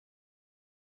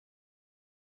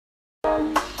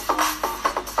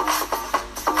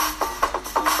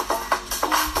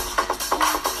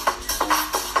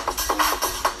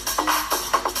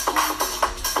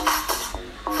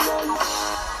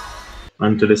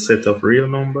onto the set of real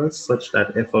numbers such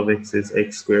that f of x is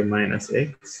x squared minus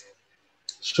x.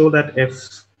 Show that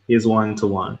f is 1 to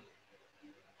 1.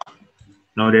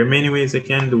 Now there are many ways you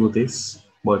can do this,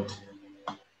 but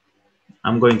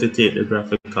I'm going to take the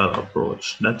graphical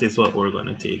approach. That is what we're going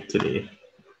to take today.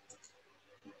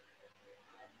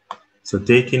 So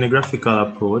taking the graphical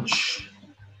approach,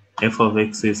 f of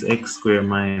x is x squared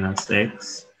minus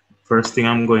x. First thing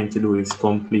I'm going to do is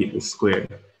complete the square.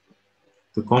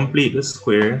 To complete the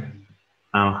square,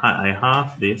 I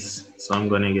halve this, so I'm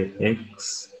going to get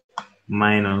x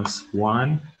minus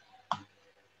 1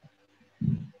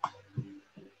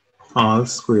 all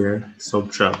square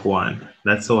subtract 1.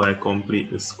 That's how I complete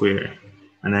the square.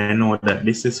 And I know that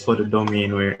this is for the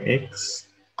domain where x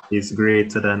is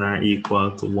greater than or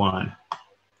equal to 1.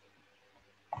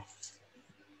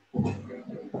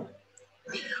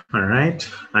 All right,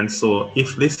 and so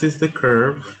if this is the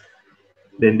curve,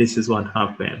 then this is what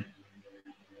happened.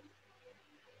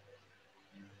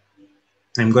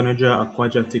 I'm going to draw a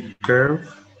quadratic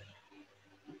curve.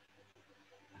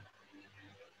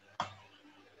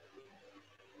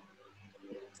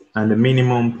 And the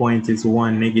minimum point is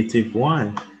 1, negative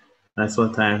 1. That's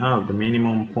what I have. The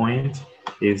minimum point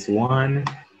is 1,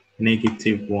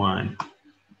 negative 1.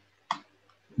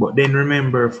 But then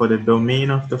remember, for the domain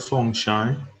of the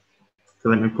function, so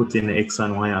let me put in the x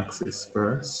and y axis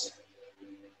first.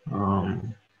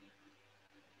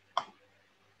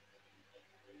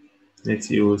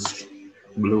 Let's use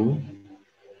blue.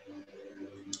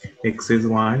 X is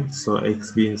 1, so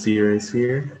x being 0 is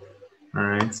here. All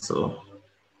right, so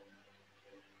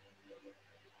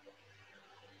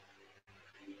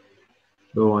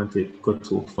don't want it to go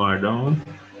too far down.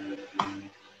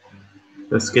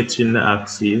 So sketching the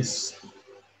axis.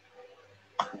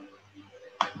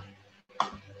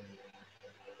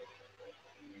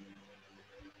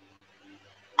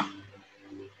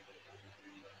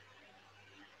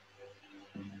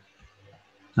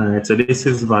 All right, so this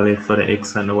is valid for the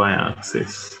x and the y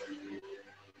axis.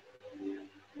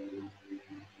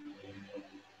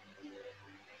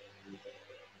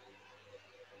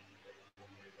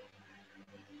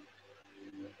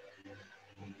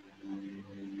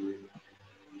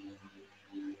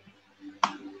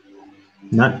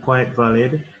 Not quite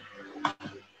valid.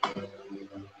 I'm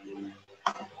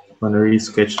going to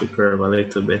resketch the curve a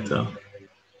little better.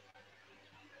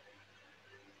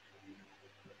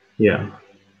 Yeah,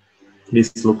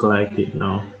 this looks like it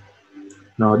now.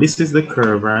 Now this is the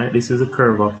curve, right? This is the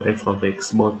curve of f of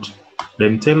x, but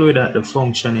them tell you that the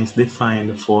function is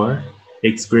defined for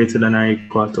x greater than or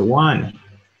equal to 1.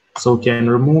 So we can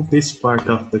remove this part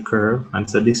of the curve, and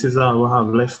so this is all we have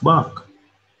left back.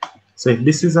 So if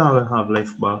this is all we have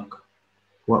left back,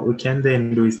 what we can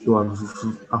then do is do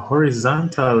a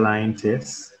horizontal line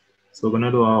test. So we're going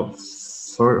to do a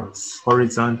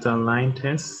horizontal line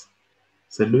test.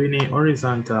 So doing a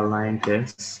horizontal line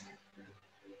test,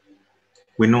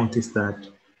 we notice that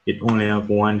it only have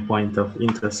 1 point of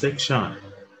intersection.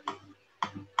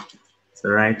 So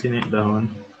writing it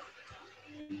down,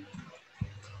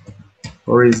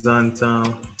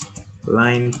 horizontal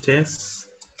line test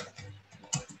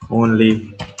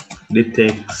only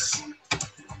detects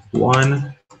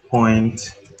 1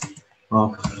 point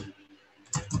of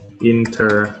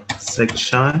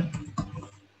intersection.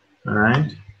 All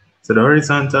right. So the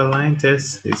horizontal line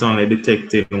test is only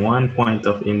detecting 1 point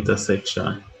of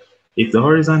intersection. If the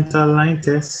horizontal line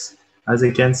test, as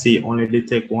you can see, only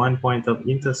detect 1 point of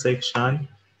intersection,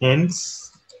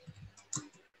 hence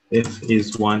f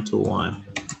is 1 to 1.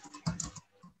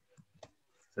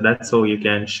 So that's how you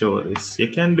can show this. You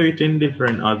can do it in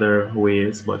different other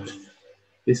ways, but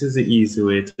this is the easy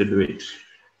way to do it.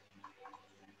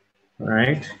 All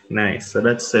right, nice. So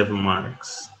that's 7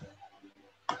 marks.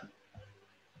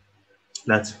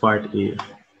 That's part A.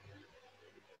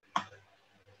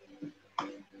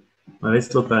 Now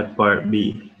let's look at part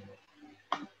B.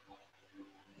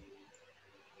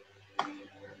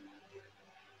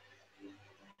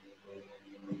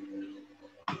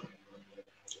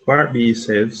 Part B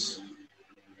says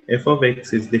f of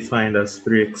x is defined as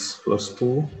 3x plus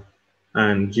 2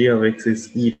 and g of x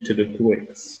is e to the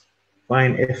 2x.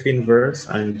 Find f inverse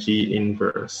and g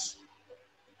inverse.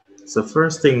 So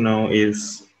first thing now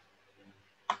is,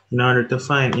 in order to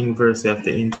find inverse, you have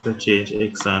to interchange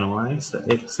x and y. So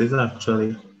x is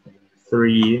actually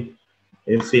 3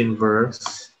 f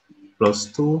inverse plus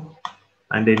 2,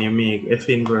 and then you make f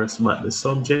inverse but the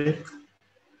subject.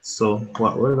 So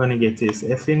what we're going to get is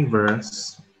f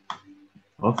inverse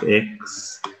of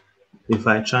x. If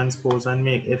I transpose and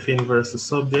make f inverse the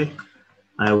subject,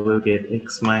 I will get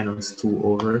x minus 2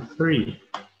 over 3.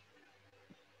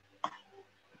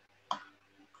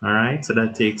 All right, so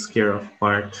that takes care of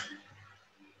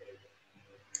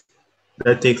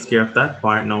that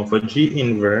part. Now for G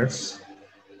inverse,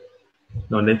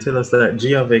 now they tell us that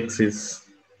G of X is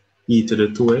e to the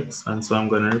 2x, and so I'm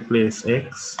going to replace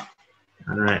x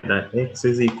and write that x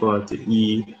is equal to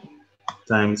e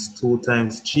times 2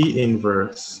 times G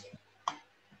inverse.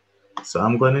 So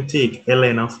I'm going to take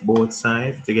ln of both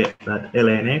sides to get that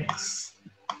ln x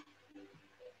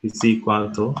is equal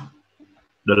to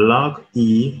the log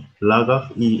e. Log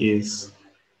of e is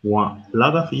 1.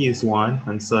 Log of e is 1,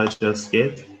 and so I just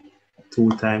get 2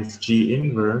 times G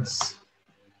inverse.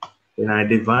 Then I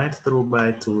divide through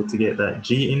by 2 to get that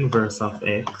G inverse of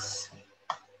x.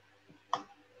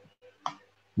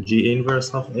 G inverse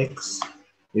of x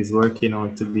is working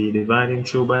out to be dividing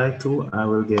through by 2. I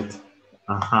will get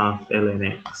a half ln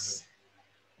x.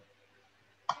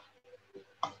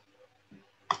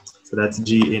 So that's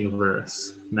G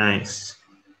inverse. Nice.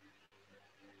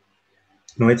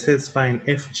 Now it says find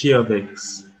fg of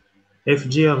x.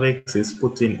 Fg of x is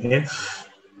putting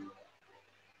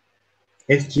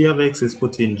fg of x is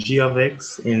putting g of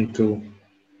x into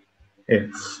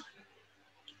f.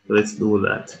 Let's do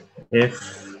that.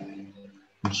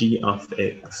 Fg of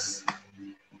x.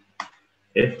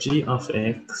 Fg of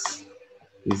x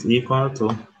is equal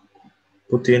to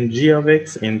putting g of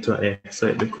x into f. So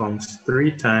it becomes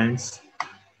 3 times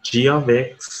g of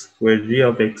x, where g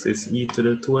of x is e to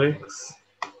the 2x,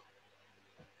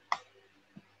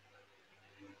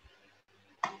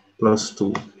 plus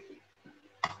 2.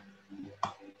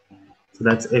 So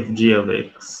that's fg of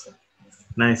x.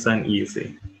 Nice and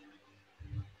easy.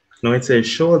 Now it says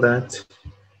show that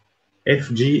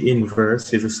fg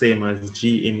inverse is the same as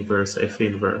g inverse f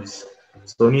inverse.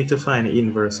 So we need to find the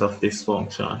inverse of this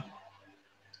function. All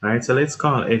right, so let's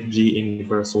call fg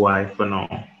inverse y for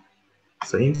now.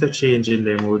 So interchanging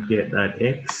them, we would get that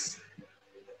x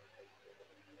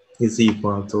is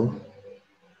equal to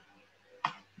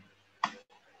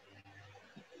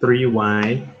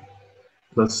 3y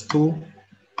plus 2.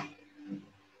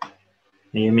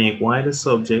 And you make y the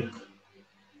subject.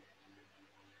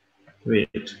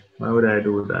 Wait, why would I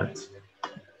do that?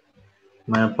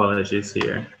 My apologies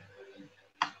here.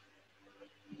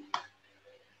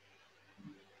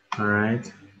 All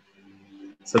right.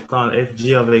 So call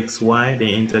fg of xy,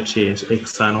 they interchange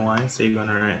x and y. So you're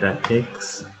gonna write that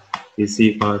x is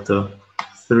equal to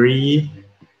 3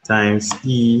 times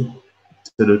e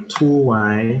to the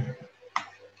 2y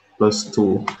plus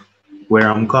 2, where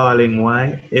I'm calling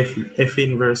y f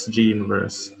inverse g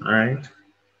inverse. All right.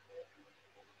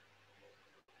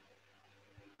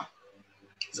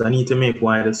 So I need to make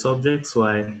y the subject, so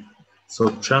I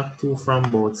subtract 2 from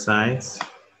both sides,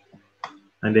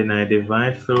 and then I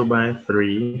divide through by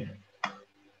 3.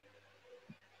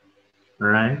 All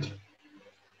right.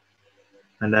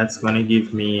 And that's going to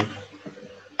give me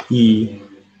e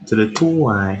to the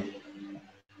 2y.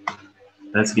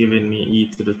 That's giving me e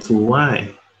to the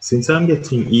 2y. Since I'm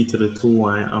getting e to the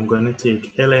 2y, I'm going to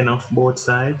take ln of both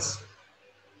sides.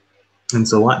 And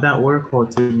so what that works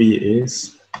out to be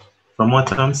is, from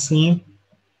what I'm seeing,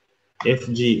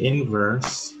 fg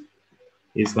inverse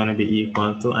is going to be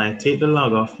equal to, I take the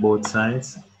log of both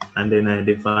sides, and then I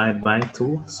divide by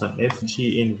 2. So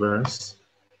fg inverse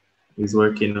is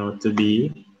working out to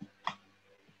be,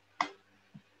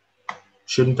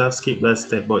 shouldn't have skipped that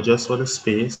step, but just for the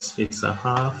space, it's a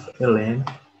half ln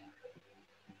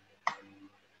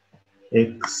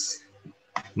x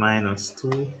minus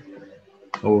 2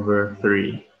 over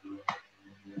 3.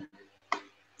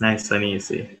 Nice and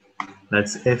easy.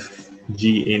 That's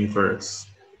fg inverse.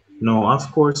 Now,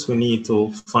 of course, we need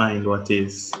to find what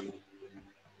is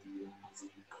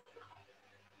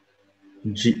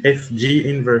fg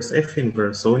inverse f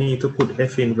inverse. So we need to put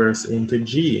f inverse into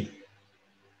g.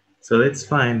 So let's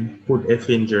put f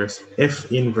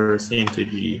inverse into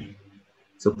g.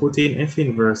 So putting f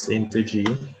inverse into g.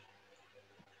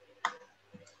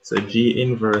 So g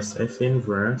inverse f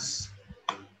inverse,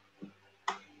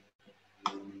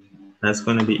 that's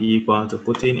going to be equal to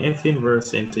putting f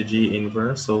inverse into g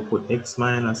inverse. So put x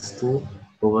minus 2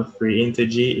 over 3 into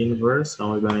g inverse,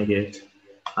 and we're going to get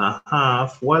a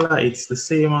half. Voila, it's the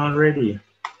same already.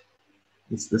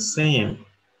 It's the same.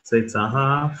 So it's a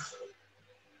half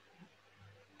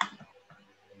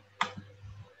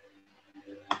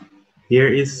here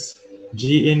is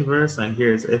g inverse, and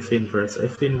here is f inverse.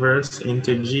 F inverse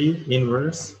into g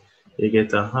inverse, you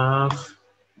get a half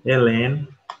ln,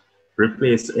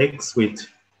 replace x with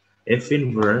f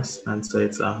inverse, and so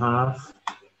it's a half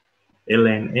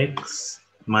ln x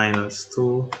minus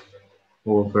 2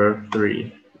 over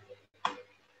 3.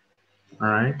 All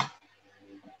right.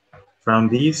 From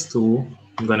these two,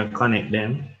 I'm going to connect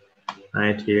them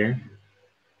right here.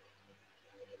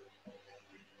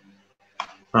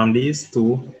 From these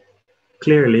two,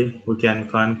 clearly we can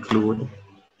conclude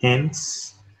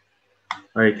hence,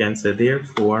 or you can say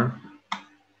therefore,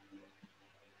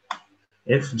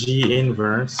 FG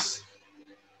inverse,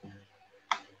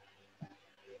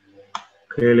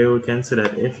 clearly we can say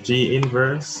that FG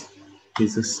inverse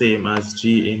is the same as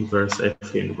G inverse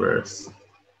F inverse.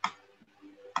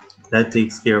 That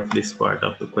takes care of this part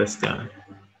of the question.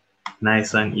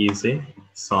 Nice and easy,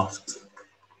 soft.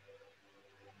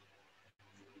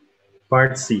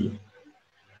 Part C.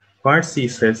 Part C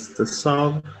says to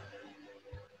solve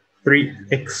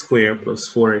 3x squared plus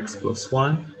 4x plus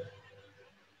 1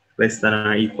 less than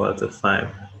or equal to 5.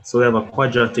 So we have a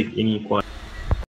quadratic inequality